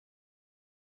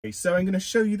Okay, so I'm going to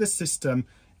show you the system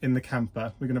in the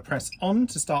camper. We're going to press on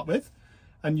to start with,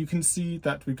 and you can see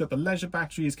that we've got the leisure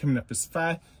batteries coming up as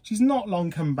fair. She's not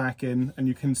long come back in, and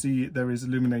you can see there is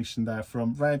illumination there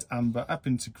from red, amber up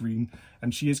into green,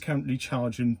 and she is currently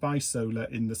charging by solar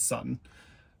in the sun.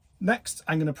 Next,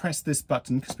 I'm going to press this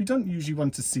button because we don't usually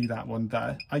want to see that one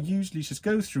there. I usually just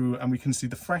go through and we can see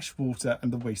the fresh water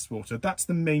and the wastewater. That's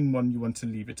the main one you want to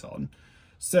leave it on.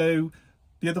 So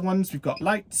the other ones, we've got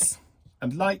lights,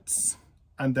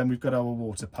 and then we've got our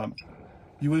water pump.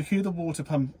 You will hear the water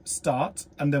pump start,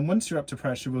 and then once you're up to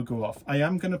pressure, it will go off. I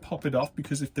am going to pop it off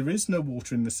because if there is no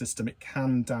water in the system, it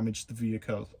can damage the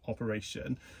vehicle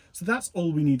operation. So that's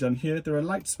all we need on here. There are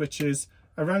light switches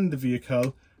around the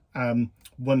vehicle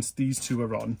once these two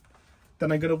are on.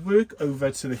 Then I'm going to work over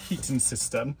to the heating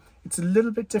system. It's a little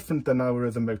bit different than our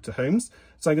other motorhomes.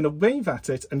 So I'm going to wave at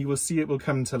it and you will see it will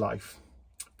come to life.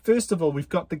 First of all, we've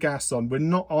got the gas on. We're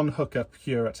not on hookup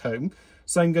here at home.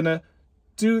 So I'm going to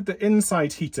do the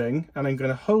inside heating and I'm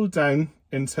going to hold down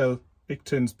until it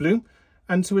turns blue.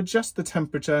 And to adjust the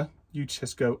temperature, you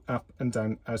just go up and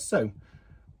down as so.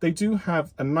 They do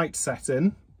have a night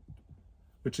setting,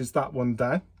 which is that one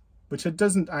there, which it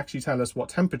doesn't actually tell us what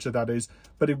temperature that is,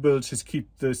 but it will just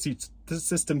keep the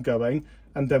system going.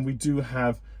 And then we do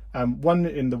have one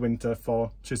in the winter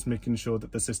for just making sure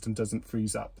that the system doesn't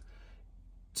freeze up.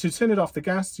 To turn it off the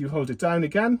gas, you hold it down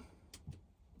again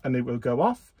and it will go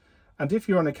off. And if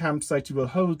you're on a campsite, you will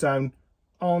hold down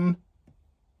on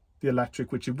the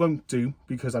electric, which it won't do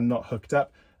because I'm not hooked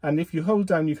up. And if you hold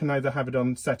down, you can either have it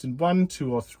on setting 1,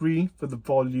 2 or 3 for the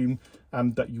volume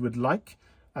that you would like.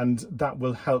 And that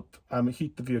will help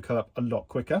heat the vehicle up a lot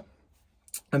quicker.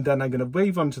 And then I'm going to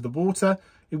wave onto the water.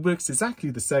 It works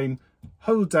exactly the same.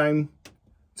 Hold down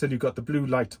till you've got the blue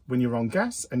light when you're on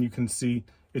gas, and you can see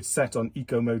it's set on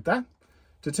eco mode there.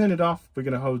 To turn it off, we're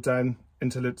going to hold down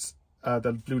until it's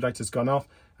the blue light has gone off.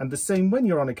 And the same when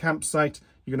you're on a campsite,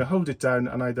 you're going to hold it down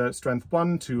and either strength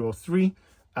 1, 2 or 3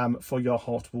 for your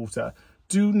hot water.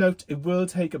 Do note it will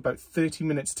take about 30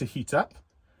 minutes to heat up.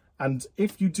 And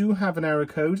if you do have an error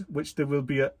code, which there will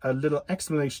be a little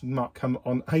exclamation mark come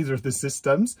on either of the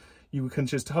systems, you can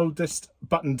just hold this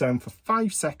button down for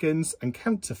 5 seconds and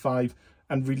count to 5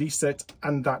 and release it,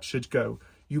 and that should go.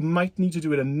 You might need to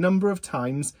do it a number of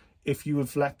times if you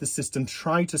have let the system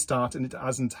try to start and it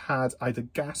hasn't had either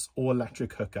gas or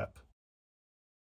electric hookup.